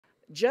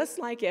Just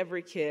like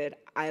every kid,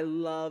 I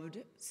loved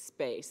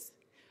space.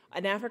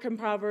 An African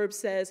proverb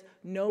says,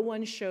 "No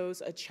one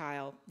shows a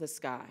child the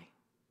sky."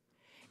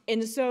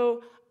 And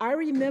so I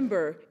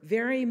remember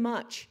very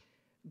much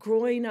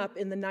growing up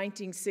in the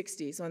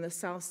 1960s on the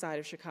south side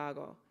of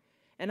Chicago.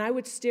 And I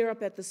would stare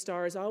up at the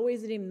stars,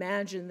 always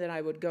imagine that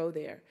I would go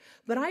there.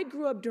 But I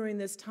grew up during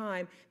this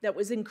time that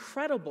was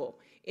incredible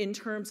in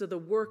terms of the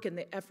work and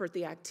the effort,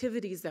 the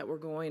activities that were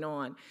going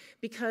on.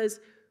 Because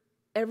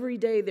every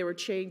day they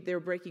were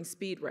breaking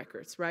speed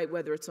records, right?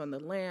 Whether it's on the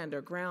land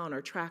or ground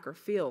or track or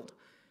field.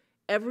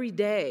 Every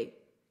day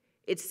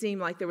it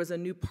seemed like there was a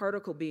new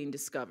particle being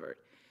discovered.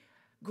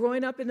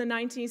 Growing up in the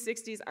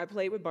 1960s, I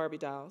played with Barbie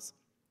dolls,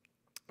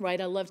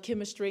 right? I loved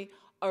chemistry,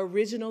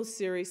 original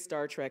series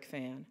Star Trek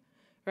fan,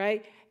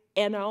 right?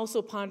 And I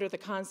also pondered the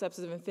concepts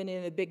of infinity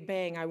and the Big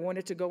Bang. I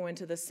wanted to go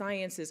into the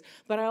sciences,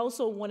 but I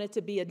also wanted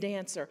to be a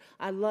dancer.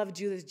 I loved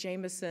Judith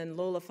Jamison,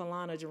 Lola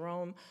Falana,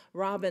 Jerome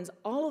Robbins.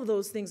 All of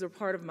those things were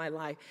part of my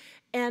life.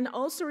 And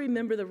also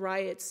remember the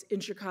riots in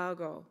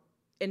Chicago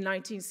in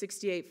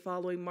 1968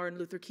 following Martin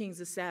Luther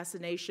King's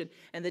assassination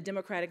and the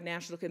Democratic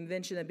National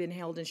Convention that had been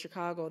held in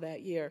Chicago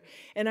that year.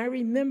 And I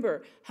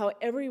remember how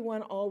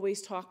everyone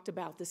always talked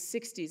about the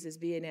 60s as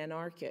being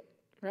anarchic,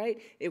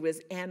 right? It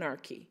was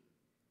anarchy.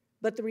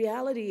 But the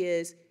reality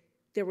is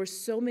there were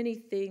so many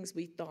things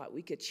we thought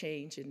we could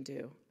change and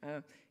do.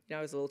 I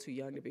was a little too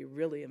young to be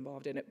really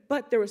involved in it,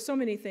 but there were so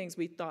many things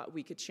we thought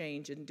we could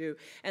change and do,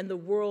 and the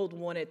world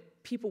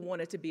people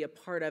wanted to be a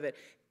part of it.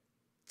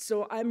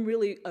 So I'm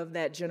really of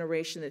that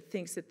generation that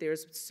thinks that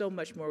there's so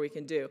much more we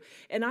can do.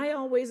 And I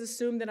always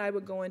assumed that I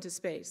would go into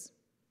space.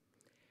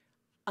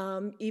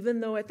 Even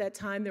though at that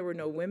time there were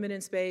no women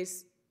in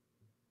space,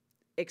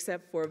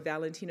 except for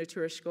Valentina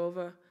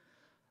Tereshkova,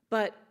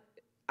 but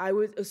I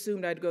would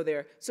assume I'd go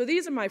there. So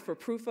these are my for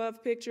proof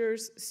of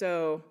pictures,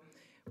 so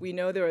we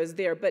know there is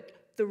there. But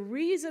the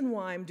reason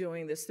why I'm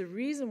doing this, the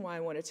reason why I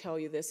want to tell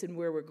you this and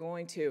where we're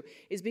going to,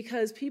 is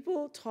because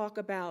people talk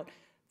about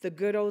the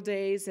good old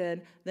days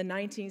and the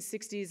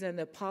 1960s and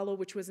the Apollo,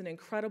 which was an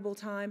incredible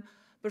time.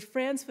 But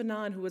Frantz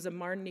Fanon, who was a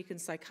Martinican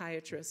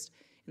psychiatrist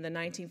in the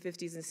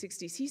 1950s and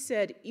 60s, he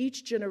said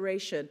each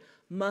generation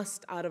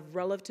must, out of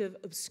relative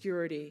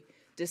obscurity,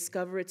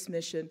 discover its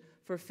mission,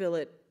 fulfill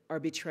it, or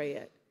betray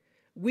it.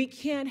 We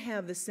can't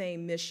have the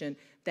same mission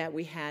that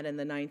we had in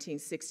the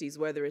 1960s,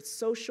 whether it's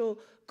social,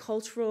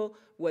 cultural,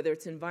 whether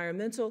it's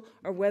environmental,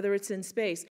 or whether it's in space.